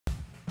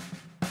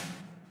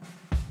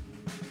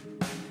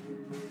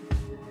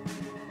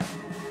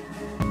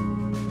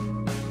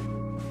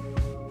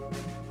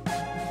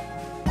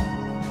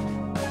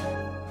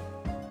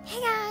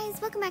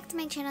back to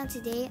my channel.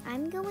 Today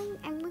I'm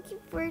looking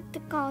forward to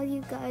call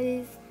you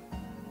guys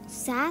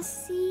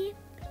Sassy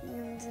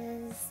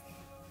Pandas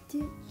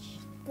Ditch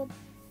the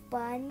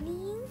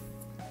Bunnies.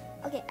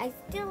 Okay, I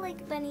still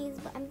like bunnies,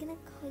 but I'm gonna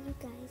call you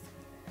guys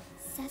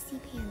Sassy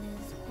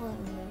Pandas. Hold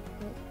on real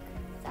quick.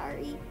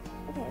 Sorry.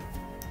 Okay.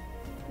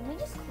 Let me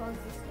just close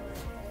this door.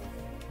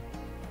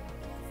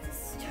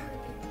 It's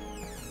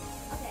disturbing.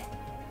 Okay.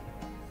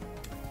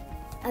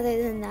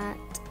 Other than that,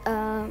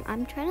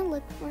 I'm trying to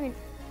look for an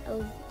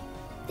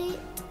outfit,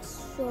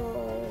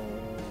 so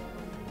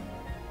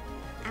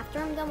after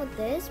I'm done with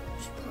this,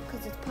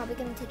 because it's probably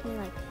gonna take me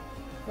like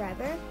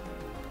forever,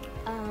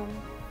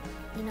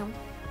 you know,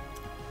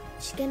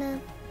 just gonna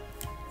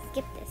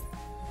skip this.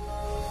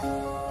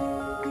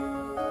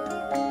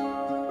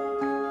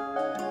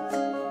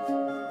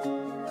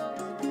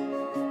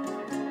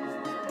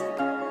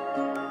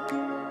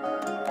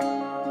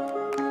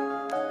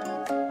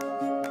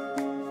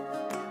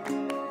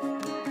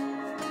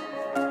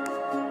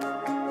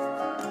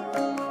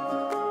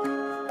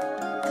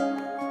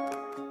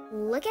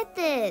 Look at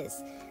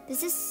this.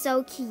 This is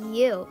so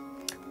cute.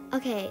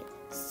 Okay,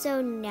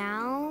 so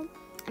now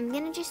I'm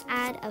gonna just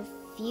add a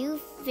few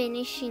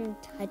finishing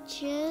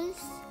touches.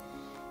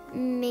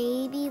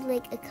 Maybe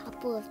like a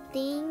couple of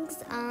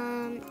things.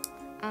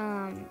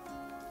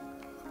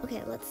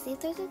 Okay, let's see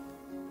if there's a...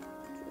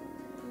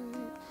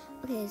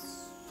 Okay,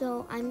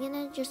 so I'm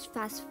gonna just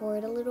fast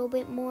forward a little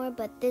bit more,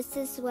 but this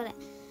is what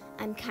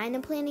I'm kind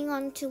of planning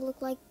on to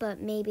look like, but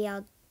maybe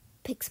I'll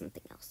pick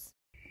something else.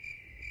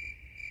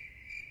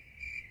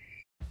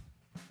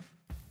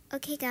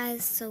 Okay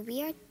guys, so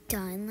we are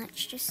done.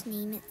 Let's just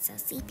name it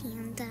Sassy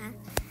Panda.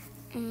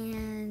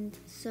 And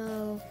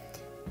so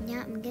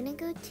now I'm gonna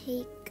go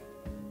take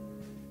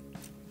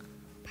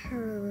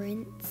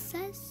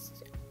Princess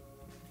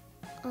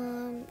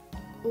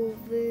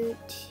over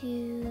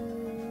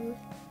to...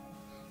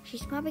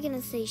 She's probably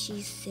gonna say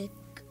she's sick,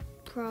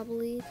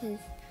 probably, because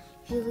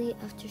usually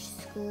after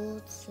school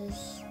it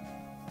says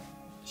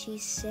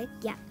she's sick.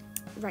 Yeah,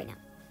 right now.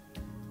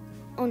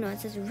 Oh no, it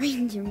says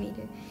Ranger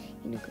Meter.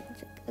 Unicorn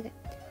sick. Okay,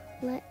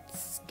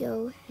 let's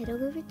go head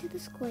over to the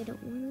school. I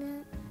don't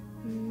want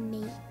to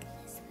make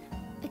this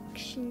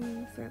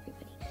affection for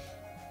everybody.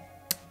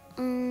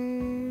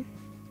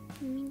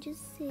 Let me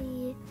just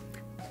see.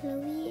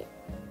 Chloe,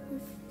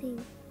 let's see.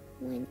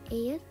 When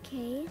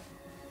AFK,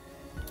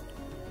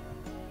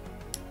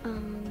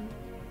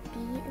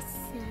 be a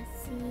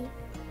sassy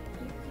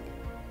panda.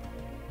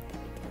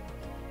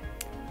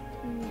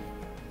 Now,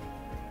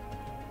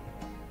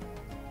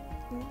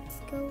 let's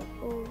go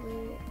over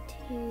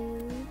to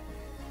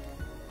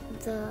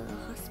the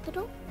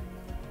hospital,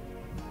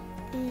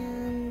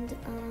 and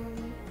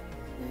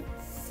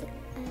let's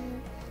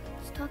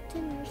talk to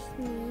Nurse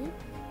Lee.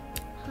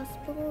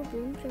 Hospital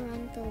rooms are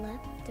on the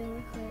left, door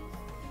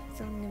hearts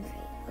on the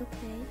right.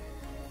 Okay,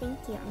 thank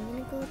you. I'm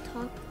gonna go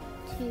talk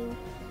to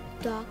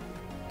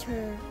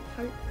Dr.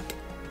 Hart.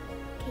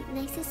 Okay,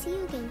 nice to see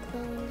you again,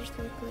 Chloe. You're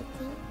so good,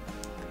 Chloe.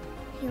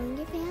 Healing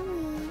your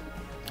family.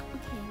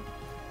 Okay,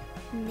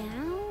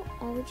 now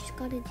all we just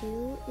gotta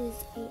do is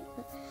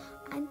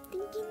I'm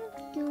thinking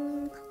of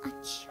doing a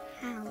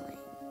challenge.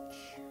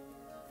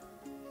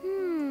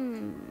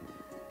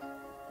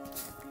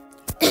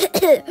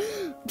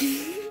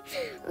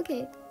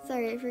 Okay,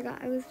 sorry, I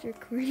forgot I was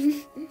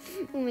recording.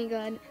 Oh my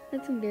god,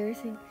 that's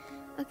embarrassing.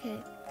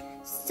 Okay,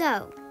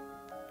 so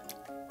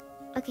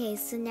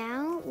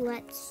now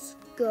let's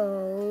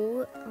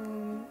go.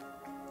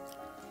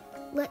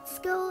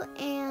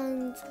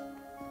 And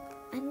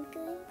I'm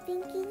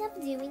thinking of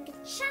doing a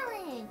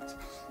challenge.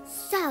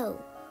 So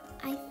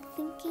I'm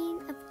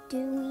thinking of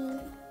doing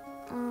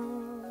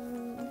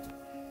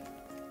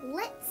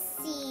let's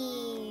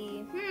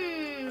see.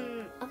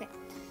 Okay.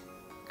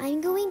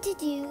 I'm going to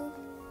do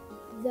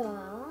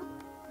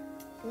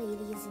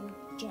ladies and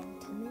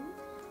gentlemen,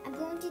 I'm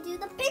going to do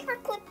the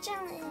paperclip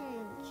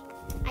challenge.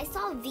 I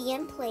saw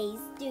VM Plays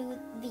do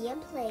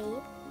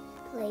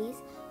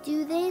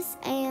this,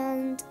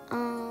 and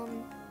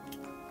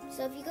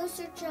so if you go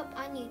search up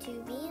on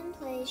YouTube, VM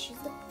Plays, she's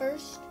the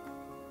first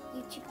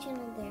YouTube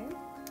channel there,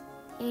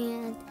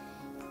 and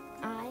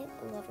I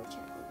love her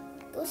channel.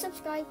 Go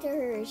subscribe to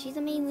her, she's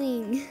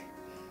amazing.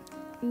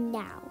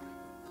 Now,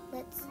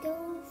 let's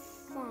go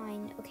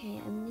find, okay,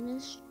 I'm gonna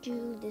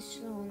do this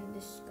on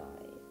this guy.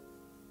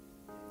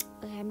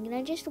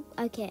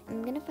 Okay,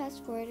 I'm gonna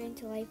fast forward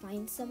until I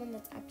find someone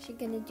that's actually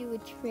gonna do a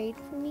trade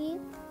for me,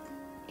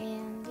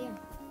 and yeah.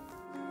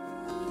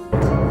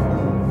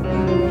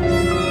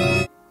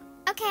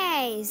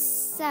 Okay,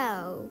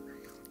 so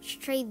let's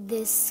trade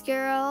this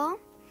girl.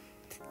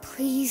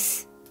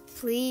 Please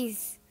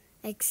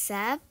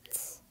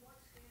accept.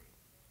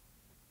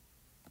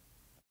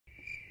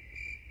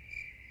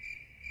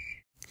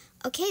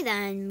 Okay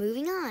then,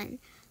 moving on.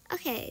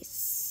 Okay,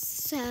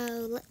 so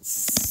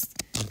let's...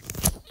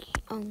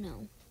 Oh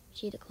no,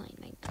 she declined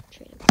my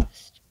trade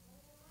request.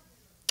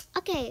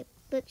 Okay,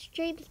 let's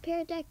trade this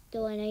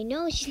pterodactyl, and I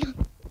know she's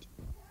not...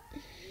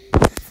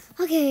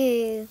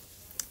 Okay,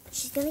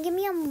 she's gonna give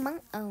me a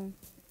monk. Oh,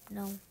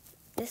 no,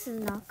 this is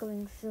not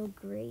going so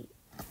great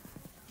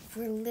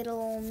for little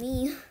old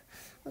me.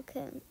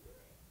 Okay,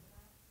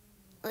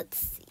 let's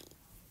see.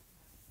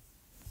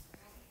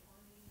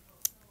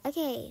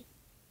 Okay,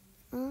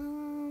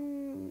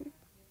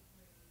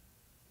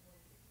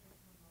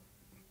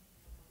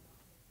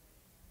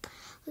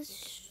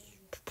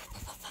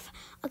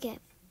 okay.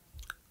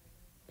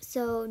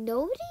 So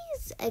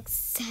nobody's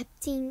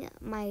accepting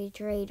my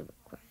trade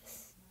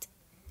request.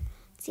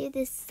 Let's see what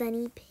this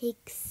Sunny Pig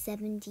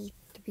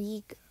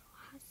 73 girl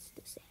has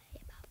to say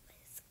about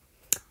this.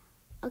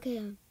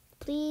 Okay,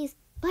 please.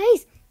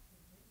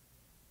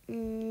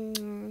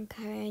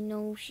 Okay, I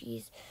know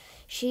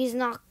she's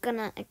not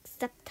gonna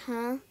accept,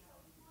 huh?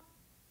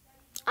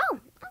 Oh,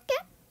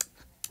 okay.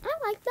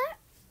 I like that.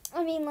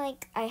 I mean,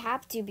 like, I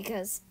have to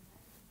because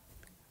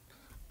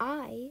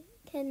I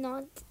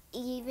cannot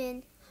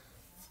even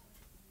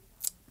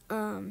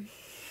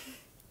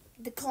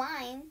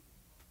decline.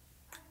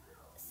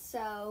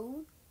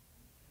 So,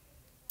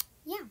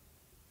 yeah.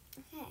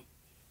 Okay.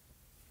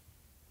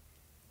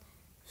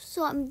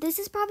 So, this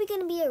is probably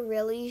going to be a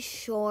really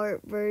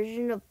short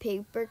version of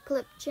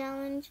paperclip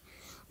challenge.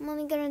 I'm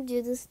only going to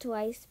do this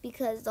twice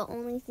because the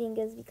only thing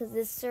is because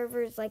this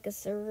server is like a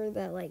server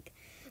that like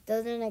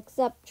doesn't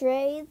accept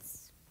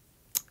trades.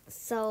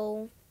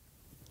 So,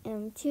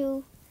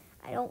 two,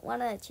 I don't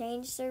want to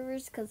change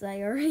servers because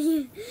I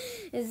already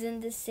is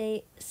in the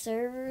same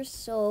server.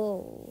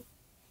 So,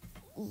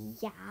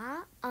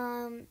 yeah.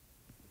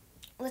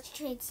 Let's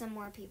trade some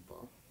more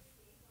people.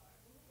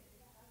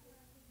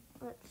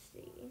 Let's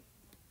see.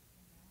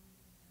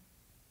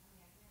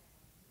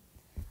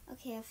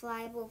 Okay, a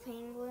flyable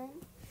penguin.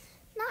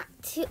 Not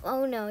too.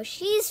 Oh no,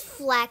 she's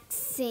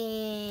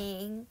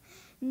flexing.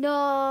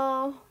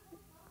 No.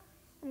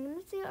 I'm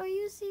gonna say, are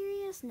you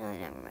serious? No,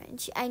 never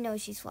mind. I know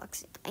she's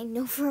flexing. I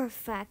know for a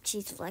fact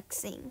she's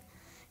flexing.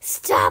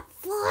 Stop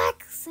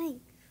flexing.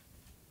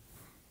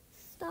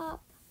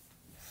 Stop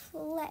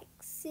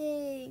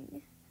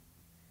flexing.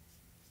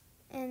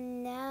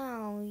 And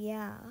now,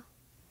 yeah.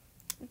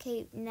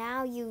 Okay,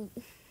 now you.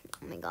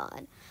 Oh my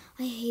god.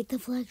 I hate the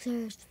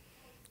flexers.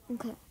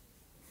 Okay.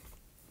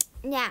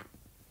 Now,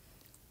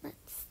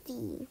 let's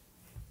see.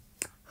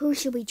 Who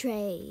should we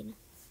trade?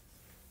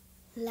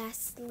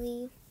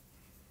 Lastly,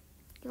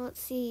 let's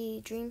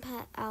see. Dream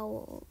Pet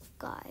Owl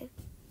guy.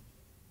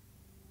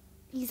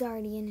 He's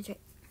already in a trade.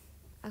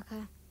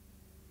 Okay.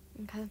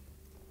 Okay.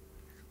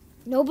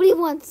 Nobody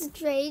wants to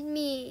trade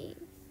me.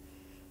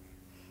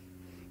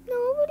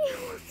 Nobody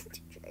wants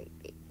to trade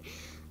me.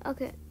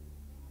 Okay.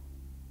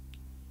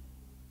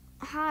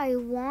 I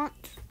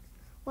want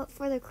what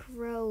for the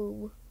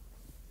crow?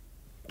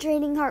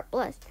 Trading heart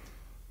plus.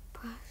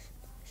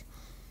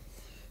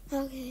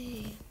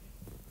 Okay.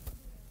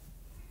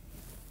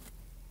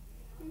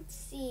 Let's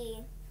see.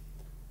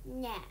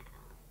 Now.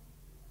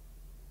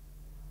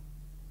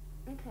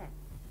 Okay.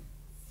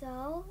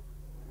 So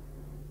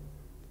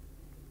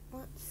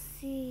let's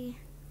see.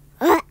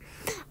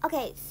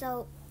 Okay,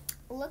 so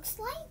looks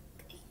like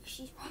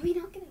she's probably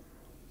not gonna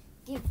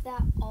give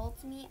that all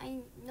to me.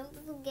 I know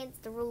this is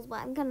against the rules, but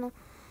I'm gonna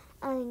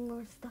add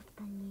more stuff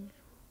than usual.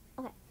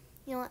 Okay,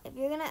 you know what? If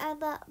you're gonna add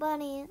that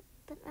bunny,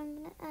 then I'm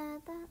gonna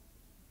add that.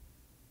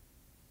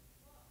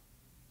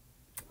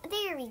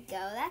 There we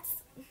go.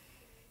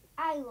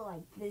 I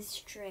like this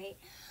trait.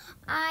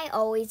 I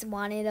always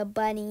wanted a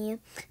bunny,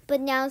 but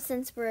now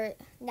since you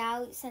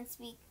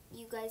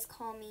guys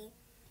call me,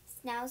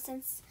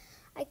 since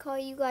I call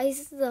you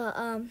guys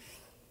the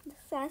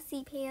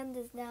sassy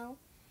pandas now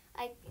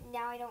I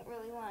don't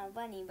really want a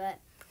bunny, but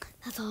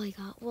that's all I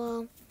got.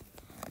 Well,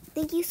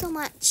 thank you so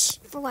much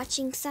for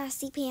watching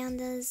Sassy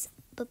Pandas.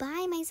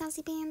 Bye-bye, my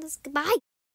Sassy Pandas. Goodbye.